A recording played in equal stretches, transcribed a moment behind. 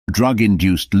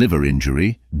Drug-induced liver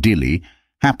injury, DILI,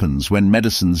 happens when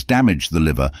medicines damage the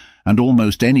liver, and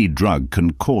almost any drug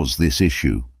can cause this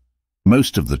issue.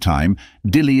 Most of the time,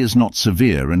 DILI is not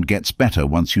severe and gets better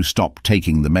once you stop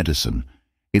taking the medicine.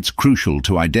 It's crucial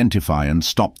to identify and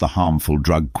stop the harmful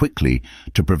drug quickly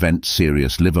to prevent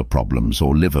serious liver problems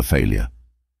or liver failure.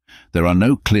 There are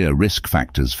no clear risk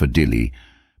factors for DILI,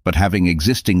 but having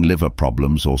existing liver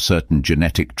problems or certain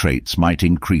genetic traits might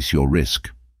increase your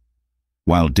risk.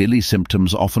 While DILI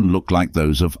symptoms often look like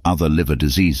those of other liver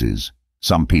diseases,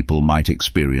 some people might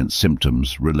experience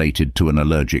symptoms related to an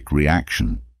allergic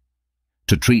reaction.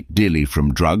 To treat DILI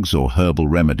from drugs or herbal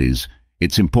remedies,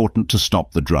 it's important to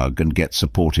stop the drug and get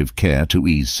supportive care to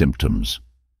ease symptoms.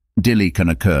 DILI can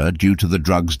occur due to the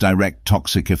drug's direct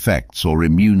toxic effects or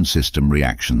immune system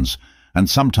reactions, and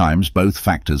sometimes both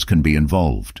factors can be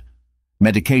involved.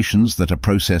 Medications that are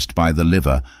processed by the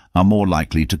liver are more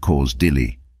likely to cause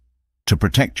DILI. To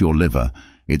protect your liver,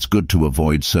 it's good to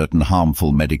avoid certain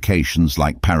harmful medications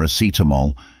like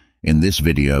paracetamol. In this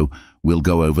video, we'll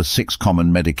go over 6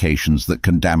 common medications that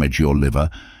can damage your liver,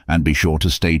 and be sure to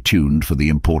stay tuned for the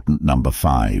important number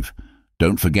 5.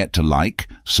 Don't forget to like,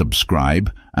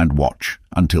 subscribe, and watch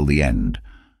until the end.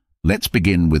 Let's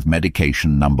begin with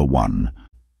medication number 1.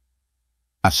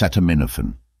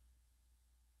 Acetaminophen.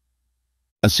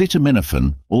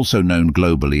 Acetaminophen, also known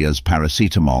globally as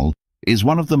paracetamol, is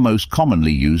one of the most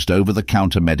commonly used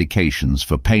over-the-counter medications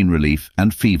for pain relief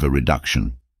and fever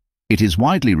reduction. It is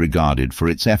widely regarded for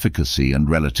its efficacy and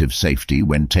relative safety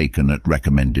when taken at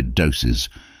recommended doses.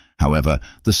 However,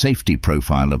 the safety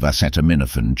profile of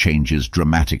acetaminophen changes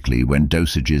dramatically when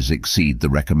dosages exceed the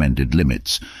recommended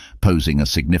limits, posing a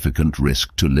significant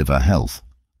risk to liver health.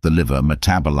 The liver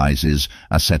metabolizes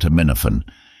acetaminophen,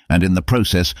 and in the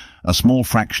process, a small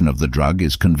fraction of the drug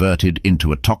is converted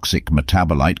into a toxic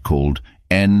metabolite called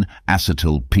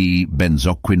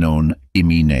N-acetyl-P-benzoquinone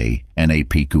imine,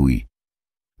 NAPQI.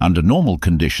 Under normal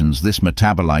conditions, this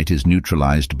metabolite is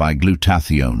neutralized by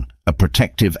glutathione, a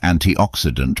protective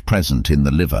antioxidant present in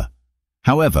the liver.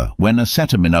 However, when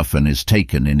acetaminophen is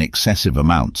taken in excessive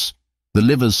amounts, the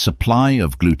liver's supply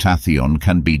of glutathione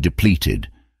can be depleted,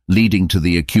 leading to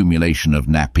the accumulation of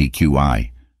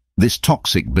NAPQI. This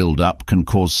toxic buildup can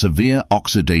cause severe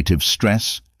oxidative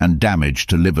stress and damage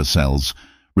to liver cells,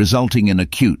 resulting in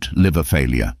acute liver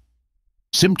failure.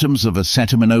 Symptoms of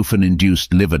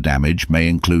acetaminophen-induced liver damage may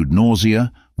include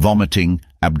nausea, vomiting,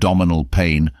 abdominal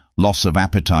pain, loss of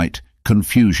appetite,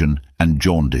 confusion, and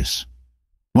jaundice.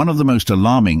 One of the most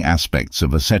alarming aspects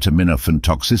of acetaminophen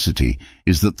toxicity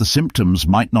is that the symptoms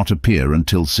might not appear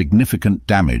until significant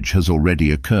damage has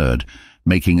already occurred,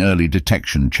 making early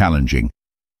detection challenging.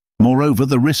 Moreover,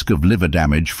 the risk of liver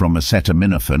damage from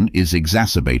acetaminophen is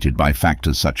exacerbated by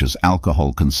factors such as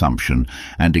alcohol consumption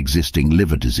and existing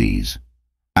liver disease.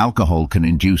 Alcohol can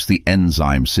induce the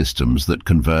enzyme systems that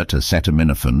convert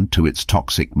acetaminophen to its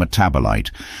toxic metabolite,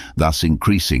 thus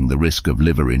increasing the risk of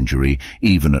liver injury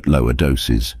even at lower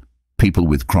doses. People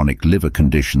with chronic liver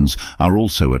conditions are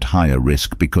also at higher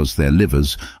risk because their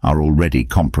livers are already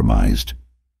compromised.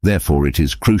 Therefore, it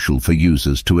is crucial for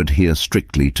users to adhere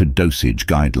strictly to dosage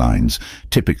guidelines,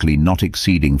 typically not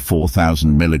exceeding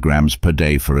 4,000 milligrams per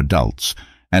day for adults,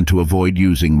 and to avoid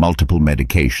using multiple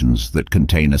medications that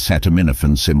contain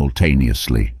acetaminophen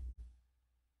simultaneously.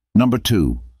 Number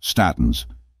 2. Statins.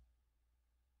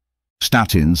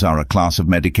 Statins are a class of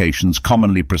medications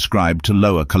commonly prescribed to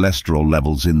lower cholesterol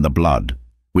levels in the blood,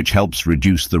 which helps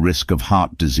reduce the risk of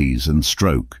heart disease and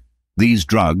stroke. These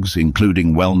drugs,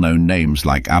 including well-known names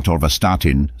like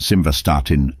atorvastatin,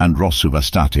 simvastatin, and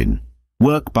rosuvastatin,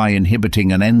 work by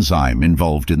inhibiting an enzyme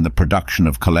involved in the production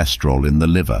of cholesterol in the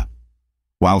liver.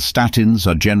 While statins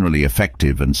are generally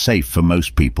effective and safe for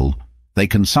most people, they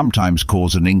can sometimes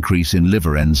cause an increase in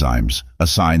liver enzymes, a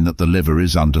sign that the liver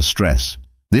is under stress.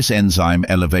 This enzyme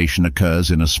elevation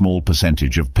occurs in a small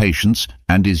percentage of patients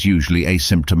and is usually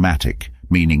asymptomatic,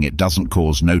 meaning it doesn't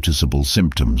cause noticeable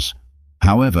symptoms.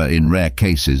 However, in rare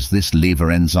cases, this liver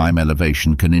enzyme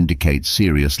elevation can indicate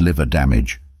serious liver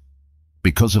damage.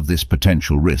 Because of this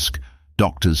potential risk,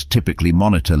 doctors typically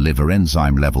monitor liver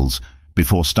enzyme levels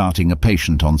before starting a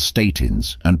patient on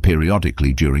statins and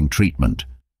periodically during treatment.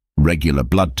 Regular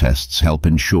blood tests help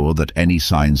ensure that any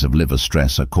signs of liver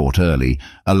stress are caught early,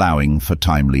 allowing for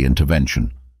timely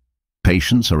intervention.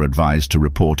 Patients are advised to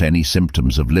report any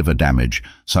symptoms of liver damage,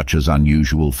 such as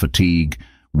unusual fatigue,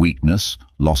 weakness,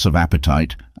 loss of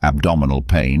appetite, abdominal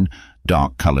pain,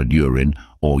 dark-colored urine,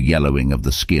 or yellowing of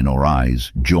the skin or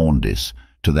eyes, jaundice,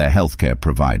 to their healthcare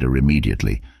provider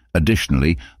immediately,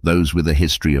 Additionally, those with a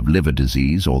history of liver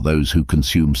disease or those who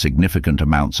consume significant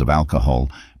amounts of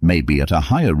alcohol may be at a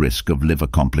higher risk of liver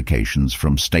complications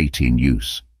from statin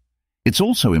use. It's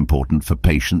also important for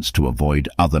patients to avoid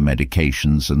other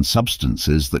medications and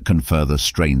substances that can further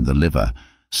strain the liver,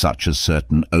 such as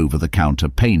certain over-the-counter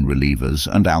pain relievers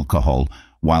and alcohol,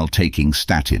 while taking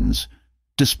statins.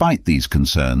 Despite these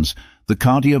concerns, the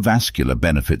cardiovascular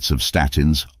benefits of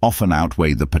statins often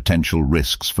outweigh the potential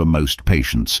risks for most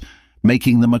patients,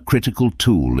 making them a critical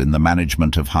tool in the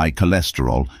management of high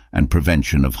cholesterol and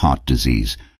prevention of heart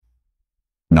disease.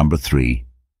 Number 3.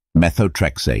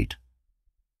 Methotrexate.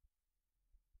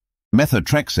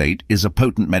 Methotrexate is a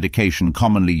potent medication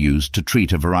commonly used to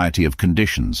treat a variety of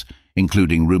conditions,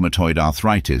 including rheumatoid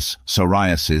arthritis,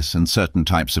 psoriasis, and certain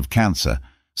types of cancer,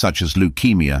 such as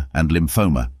leukemia and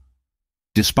lymphoma.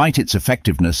 Despite its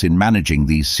effectiveness in managing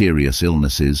these serious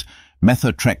illnesses,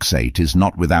 methotrexate is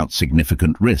not without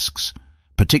significant risks,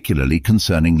 particularly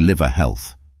concerning liver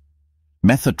health.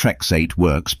 Methotrexate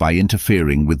works by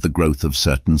interfering with the growth of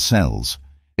certain cells,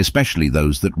 especially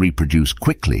those that reproduce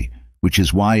quickly, which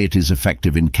is why it is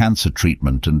effective in cancer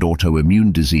treatment and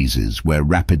autoimmune diseases where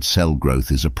rapid cell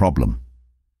growth is a problem.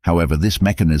 However, this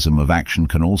mechanism of action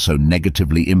can also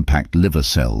negatively impact liver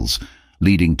cells,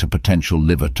 leading to potential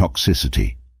liver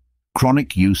toxicity.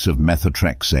 Chronic use of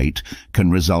methotrexate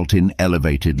can result in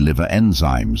elevated liver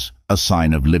enzymes, a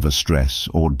sign of liver stress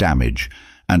or damage,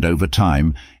 and over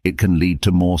time it can lead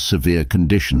to more severe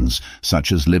conditions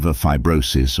such as liver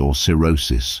fibrosis or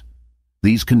cirrhosis.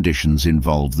 These conditions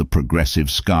involve the progressive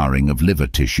scarring of liver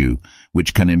tissue,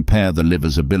 which can impair the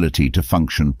liver's ability to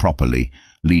function properly,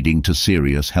 leading to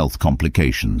serious health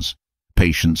complications.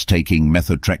 Patients taking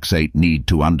methotrexate need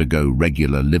to undergo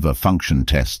regular liver function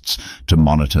tests to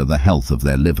monitor the health of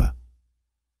their liver.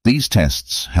 These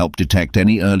tests help detect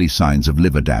any early signs of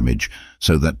liver damage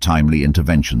so that timely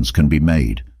interventions can be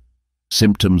made.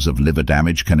 Symptoms of liver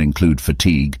damage can include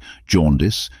fatigue,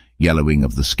 jaundice, yellowing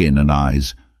of the skin and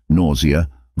eyes, nausea,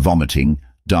 vomiting,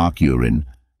 dark urine,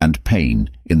 and pain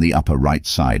in the upper right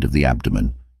side of the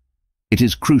abdomen. It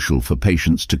is crucial for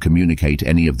patients to communicate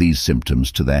any of these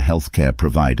symptoms to their healthcare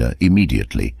provider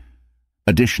immediately.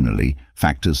 Additionally,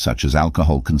 factors such as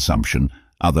alcohol consumption,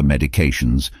 other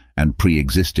medications, and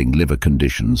pre-existing liver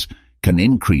conditions can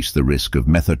increase the risk of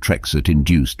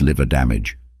methotrexate-induced liver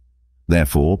damage.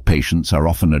 Therefore, patients are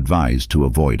often advised to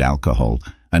avoid alcohol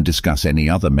and discuss any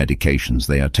other medications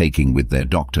they are taking with their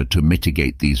doctor to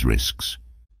mitigate these risks.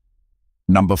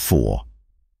 Number 4.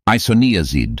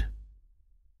 Isoniazid.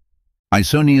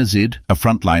 Isoniazid, a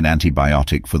frontline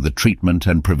antibiotic for the treatment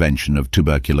and prevention of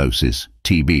tuberculosis,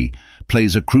 TB,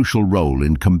 plays a crucial role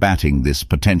in combating this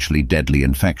potentially deadly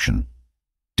infection.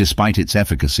 Despite its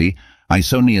efficacy,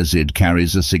 isoniazid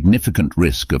carries a significant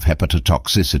risk of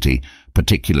hepatotoxicity,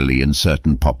 particularly in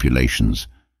certain populations.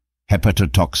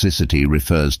 Hepatotoxicity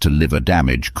refers to liver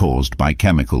damage caused by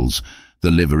chemicals.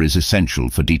 The liver is essential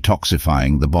for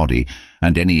detoxifying the body,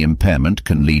 and any impairment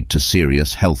can lead to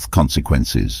serious health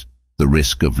consequences. The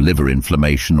risk of liver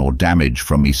inflammation or damage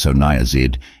from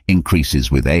isoniazid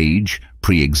increases with age,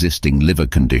 pre-existing liver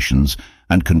conditions,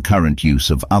 and concurrent use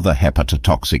of other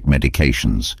hepatotoxic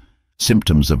medications.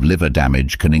 Symptoms of liver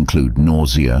damage can include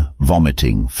nausea,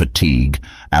 vomiting, fatigue,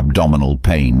 abdominal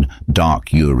pain,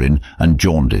 dark urine, and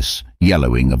jaundice,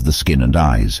 yellowing of the skin and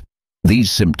eyes.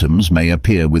 These symptoms may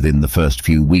appear within the first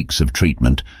few weeks of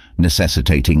treatment,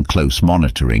 necessitating close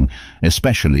monitoring,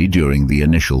 especially during the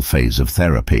initial phase of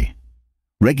therapy.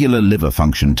 Regular liver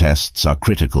function tests are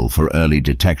critical for early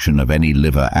detection of any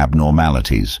liver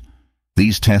abnormalities.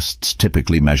 These tests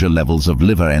typically measure levels of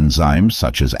liver enzymes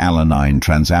such as alanine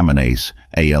transaminase,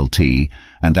 ALT,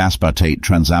 and aspartate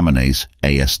transaminase,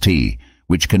 AST,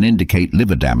 which can indicate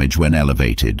liver damage when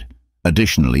elevated.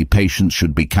 Additionally, patients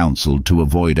should be counseled to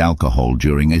avoid alcohol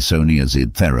during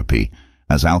isoniazid therapy,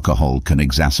 as alcohol can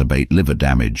exacerbate liver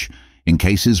damage. In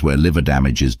cases where liver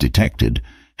damage is detected,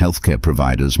 healthcare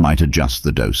providers might adjust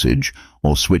the dosage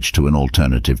or switch to an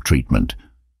alternative treatment.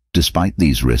 Despite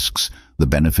these risks, the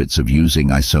benefits of using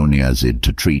isoniazid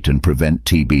to treat and prevent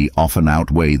TB often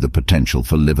outweigh the potential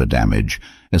for liver damage,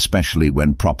 especially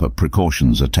when proper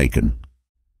precautions are taken.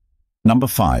 Number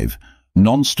 5.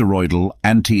 Non-steroidal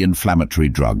anti-inflammatory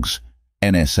drugs,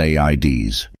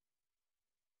 NSAIDs.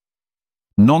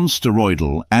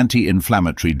 Non-steroidal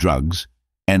anti-inflammatory drugs,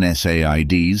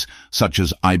 NSAIDs, such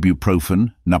as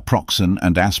ibuprofen, naproxen,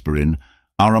 and aspirin,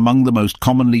 are among the most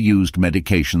commonly used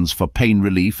medications for pain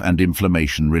relief and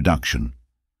inflammation reduction.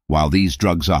 While these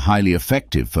drugs are highly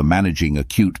effective for managing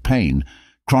acute pain,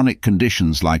 chronic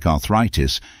conditions like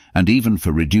arthritis, and even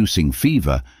for reducing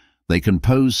fever, they can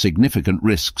pose significant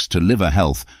risks to liver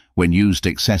health when used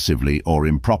excessively or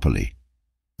improperly.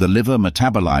 The liver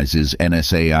metabolizes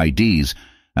NSAIDs,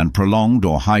 and prolonged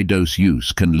or high-dose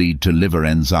use can lead to liver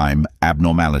enzyme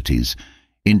abnormalities,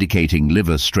 indicating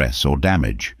liver stress or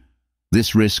damage.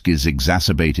 This risk is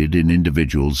exacerbated in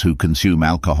individuals who consume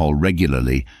alcohol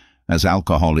regularly, as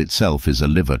alcohol itself is a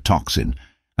liver toxin,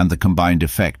 and the combined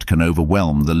effect can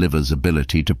overwhelm the liver's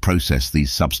ability to process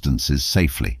these substances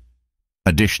safely.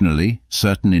 Additionally,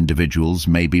 certain individuals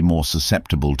may be more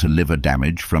susceptible to liver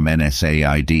damage from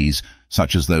NSAIDs,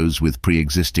 such as those with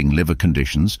pre-existing liver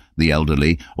conditions, the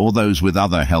elderly, or those with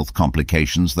other health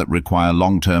complications that require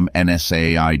long-term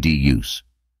NSAID use.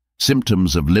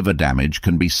 Symptoms of liver damage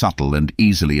can be subtle and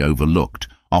easily overlooked,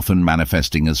 often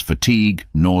manifesting as fatigue,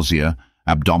 nausea,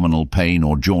 abdominal pain,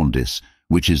 or jaundice,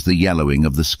 which is the yellowing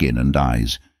of the skin and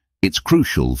eyes. It's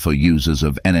crucial for users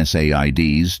of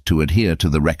NSAIDs to adhere to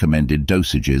the recommended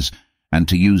dosages and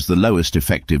to use the lowest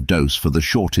effective dose for the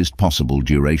shortest possible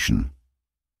duration.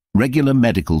 Regular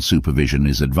medical supervision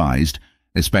is advised,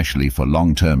 especially for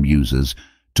long-term users,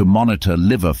 to monitor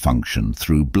liver function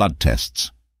through blood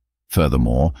tests.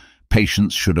 Furthermore,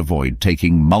 patients should avoid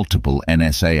taking multiple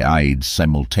NSAIDs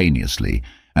simultaneously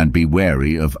and be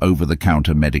wary of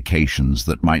over-the-counter medications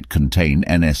that might contain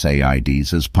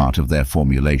NSAIDs as part of their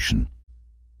formulation.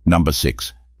 Number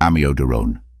 6.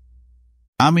 Amiodarone.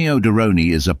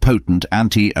 Amiodarone is a potent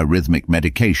anti-arrhythmic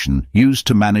medication used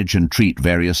to manage and treat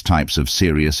various types of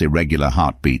serious irregular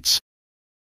heartbeats,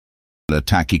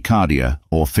 tachycardia,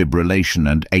 or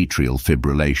fibrillation and atrial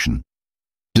fibrillation.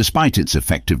 Despite its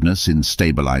effectiveness in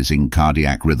stabilizing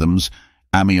cardiac rhythms,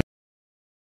 amiodarone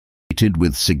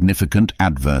with significant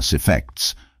adverse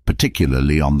effects,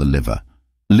 particularly on the liver.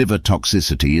 Liver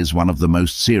toxicity is one of the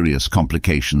most serious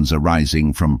complications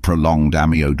arising from prolonged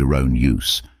amiodarone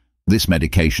use. This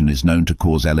medication is known to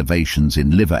cause elevations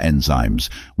in liver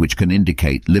enzymes, which can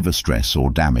indicate liver stress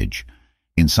or damage.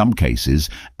 In some cases,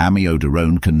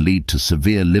 amiodarone can lead to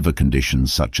severe liver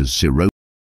conditions such as cirrhosis,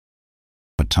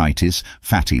 hepatitis,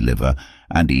 fatty liver,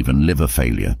 and even liver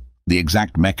failure. The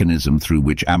exact mechanism through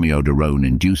which amiodarone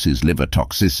induces liver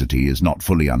toxicity is not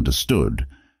fully understood,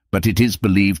 but it is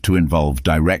believed to involve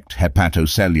direct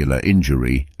hepatocellular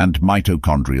injury and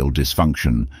mitochondrial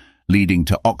dysfunction, leading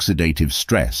to oxidative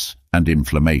stress and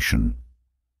inflammation.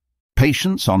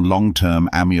 Patients on long-term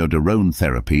amiodarone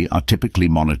therapy are typically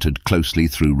monitored closely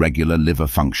through regular liver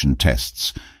function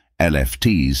tests,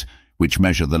 LFTs, which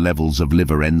measure the levels of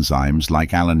liver enzymes like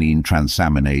alanine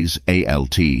transaminase,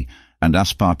 ALT, and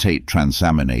aspartate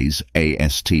transaminase,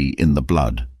 AST, in the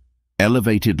blood.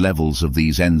 Elevated levels of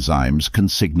these enzymes can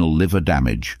signal liver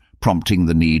damage, prompting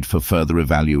the need for further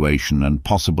evaluation and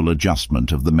possible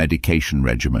adjustment of the medication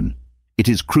regimen. It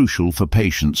is crucial for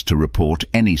patients to report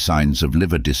any signs of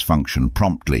liver dysfunction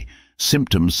promptly.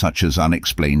 Symptoms such as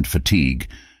unexplained fatigue,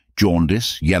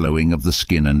 jaundice, yellowing of the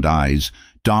skin and eyes,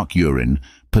 dark urine,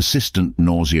 persistent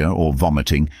nausea or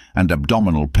vomiting, and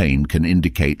abdominal pain can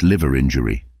indicate liver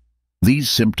injury.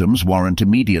 These symptoms warrant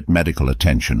immediate medical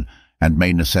attention and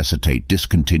may necessitate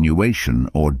discontinuation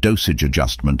or dosage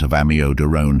adjustment of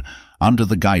amiodarone under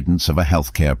the guidance of a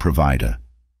healthcare provider.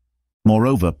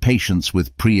 Moreover, patients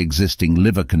with pre-existing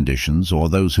liver conditions or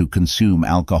those who consume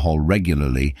alcohol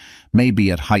regularly may be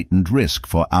at heightened risk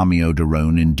for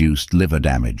amiodarone-induced liver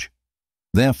damage.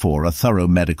 Therefore, a thorough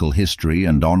medical history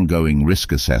and ongoing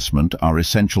risk assessment are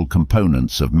essential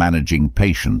components of managing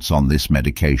patients on this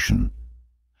medication.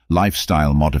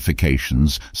 Lifestyle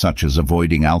modifications, such as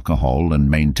avoiding alcohol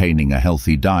and maintaining a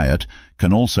healthy diet,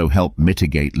 can also help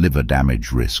mitigate liver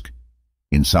damage risk.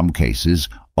 In some cases,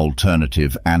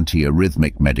 alternative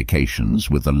antiarrhythmic medications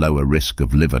with a lower risk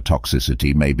of liver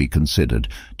toxicity may be considered,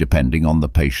 depending on the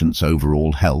patient's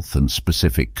overall health and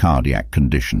specific cardiac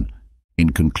condition.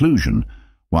 In conclusion,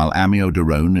 while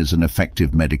amiodarone is an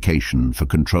effective medication for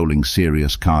controlling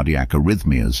serious cardiac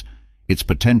arrhythmias, its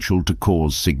potential to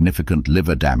cause significant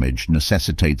liver damage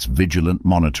necessitates vigilant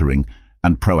monitoring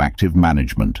and proactive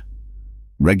management.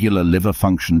 Regular liver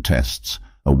function tests,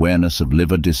 awareness of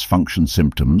liver dysfunction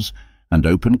symptoms, and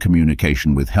open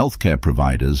communication with healthcare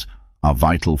providers are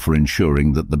vital for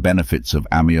ensuring that the benefits of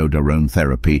amiodarone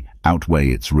therapy outweigh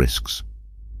its risks.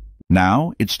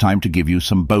 Now, it's time to give you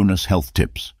some bonus health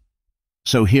tips.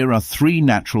 So here are 3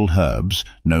 natural herbs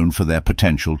known for their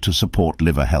potential to support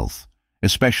liver health,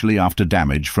 especially after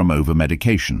damage from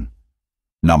over-medication.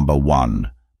 Number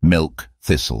 1. Milk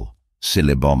thistle,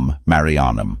 Silybum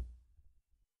marianum.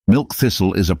 Milk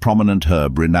thistle is a prominent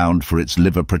herb renowned for its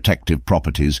liver protective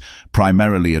properties,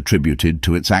 primarily attributed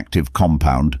to its active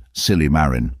compound,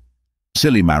 silymarin.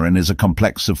 Silymarin is a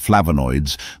complex of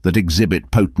flavonoids that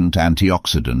exhibit potent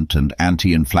antioxidant and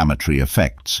anti-inflammatory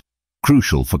effects,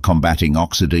 crucial for combating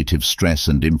oxidative stress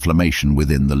and inflammation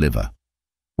within the liver.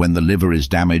 When the liver is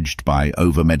damaged by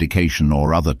over-medication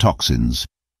or other toxins,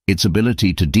 its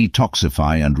ability to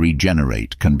detoxify and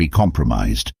regenerate can be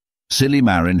compromised.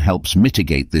 Silymarin helps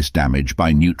mitigate this damage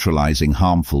by neutralizing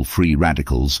harmful free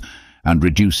radicals and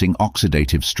reducing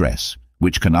oxidative stress,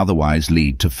 which can otherwise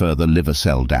lead to further liver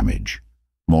cell damage.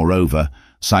 Moreover,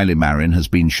 silymarin has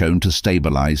been shown to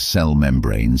stabilize cell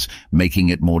membranes, making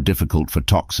it more difficult for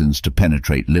toxins to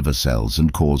penetrate liver cells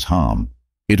and cause harm.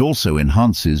 It also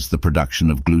enhances the production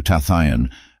of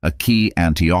glutathione, a key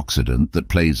antioxidant that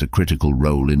plays a critical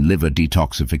role in liver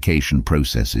detoxification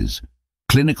processes.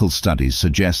 Clinical studies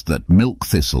suggest that milk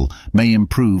thistle may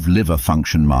improve liver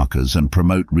function markers and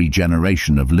promote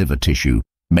regeneration of liver tissue,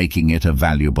 making it a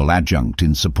valuable adjunct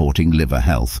in supporting liver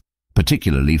health,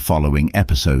 particularly following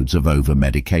episodes of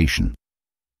over-medication.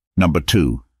 Number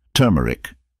 2. Turmeric,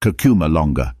 Curcuma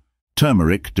longa.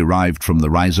 Turmeric, derived from the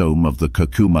rhizome of the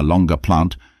Curcuma longa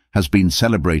plant, has been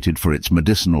celebrated for its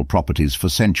medicinal properties for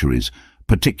centuries,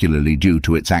 particularly due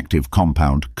to its active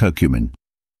compound, curcumin.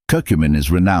 Curcumin is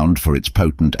renowned for its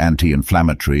potent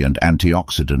anti-inflammatory and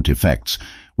antioxidant effects,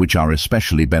 which are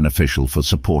especially beneficial for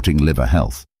supporting liver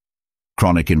health.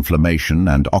 Chronic inflammation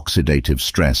and oxidative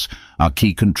stress are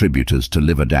key contributors to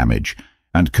liver damage,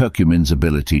 and curcumin's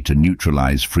ability to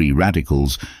neutralize free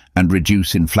radicals and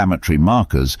reduce inflammatory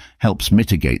markers helps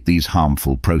mitigate these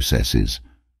harmful processes.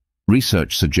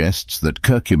 Research suggests that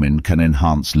curcumin can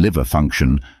enhance liver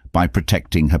function by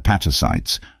protecting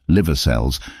hepatocytes, liver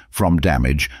cells, from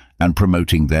damage and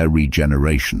promoting their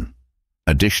regeneration.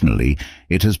 Additionally,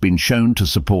 it has been shown to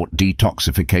support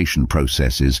detoxification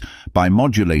processes by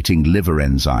modulating liver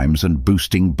enzymes and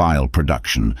boosting bile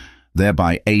production,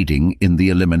 thereby aiding in the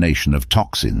elimination of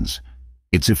toxins.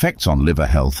 Its effects on liver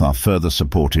health are further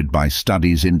supported by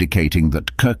studies indicating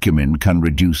that curcumin can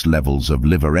reduce levels of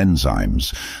liver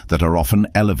enzymes that are often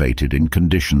elevated in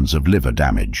conditions of liver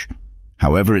damage.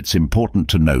 However, it's important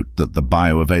to note that the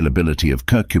bioavailability of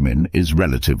curcumin is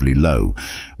relatively low,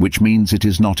 which means it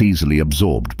is not easily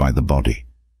absorbed by the body.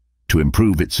 To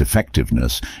improve its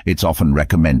effectiveness, it's often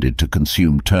recommended to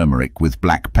consume turmeric with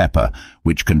black pepper,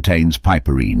 which contains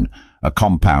piperine, a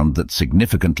compound that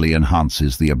significantly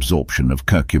enhances the absorption of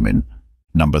curcumin.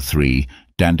 Number 3.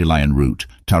 Dandelion root,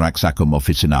 Taraxacum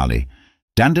officinale.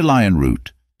 Dandelion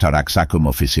root, Taraxacum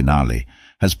officinale,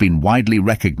 has been widely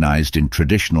recognized in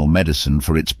traditional medicine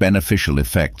for its beneficial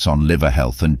effects on liver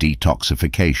health and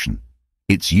detoxification.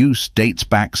 Its use dates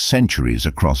back centuries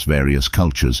across various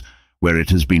cultures, where it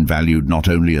has been valued not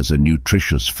only as a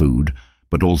nutritious food,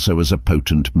 but also as a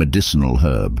potent medicinal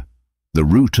herb. The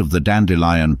root of the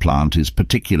dandelion plant is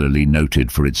particularly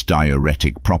noted for its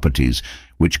diuretic properties,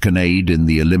 which can aid in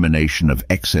the elimination of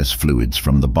excess fluids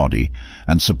from the body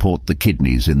and support the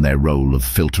kidneys in their role of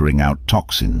filtering out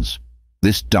toxins.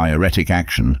 This diuretic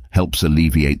action helps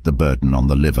alleviate the burden on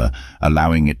the liver,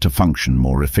 allowing it to function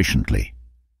more efficiently.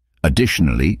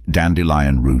 Additionally,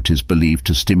 dandelion root is believed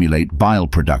to stimulate bile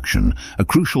production, a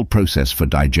crucial process for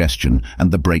digestion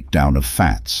and the breakdown of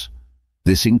fats.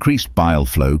 This increased bile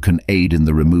flow can aid in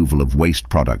the removal of waste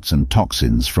products and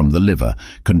toxins from the liver,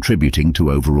 contributing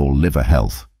to overall liver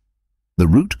health. The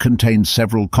root contains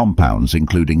several compounds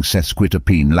including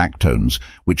sesquiterpene lactones,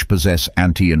 which possess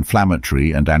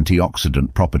anti-inflammatory and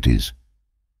antioxidant properties.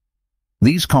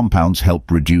 These compounds help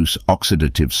reduce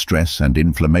oxidative stress and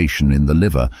inflammation in the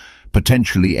liver,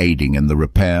 potentially aiding in the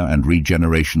repair and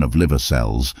regeneration of liver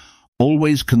cells.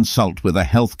 Always consult with a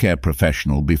healthcare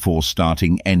professional before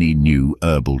starting any new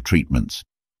herbal treatments,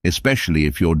 especially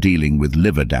if you're dealing with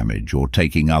liver damage or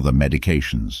taking other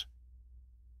medications.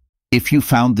 If you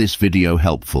found this video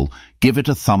helpful, give it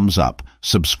a thumbs up,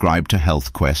 subscribe to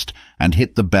HealthQuest, and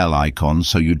hit the bell icon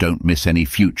so you don't miss any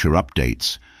future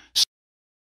updates.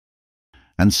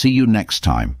 And see you next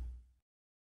time.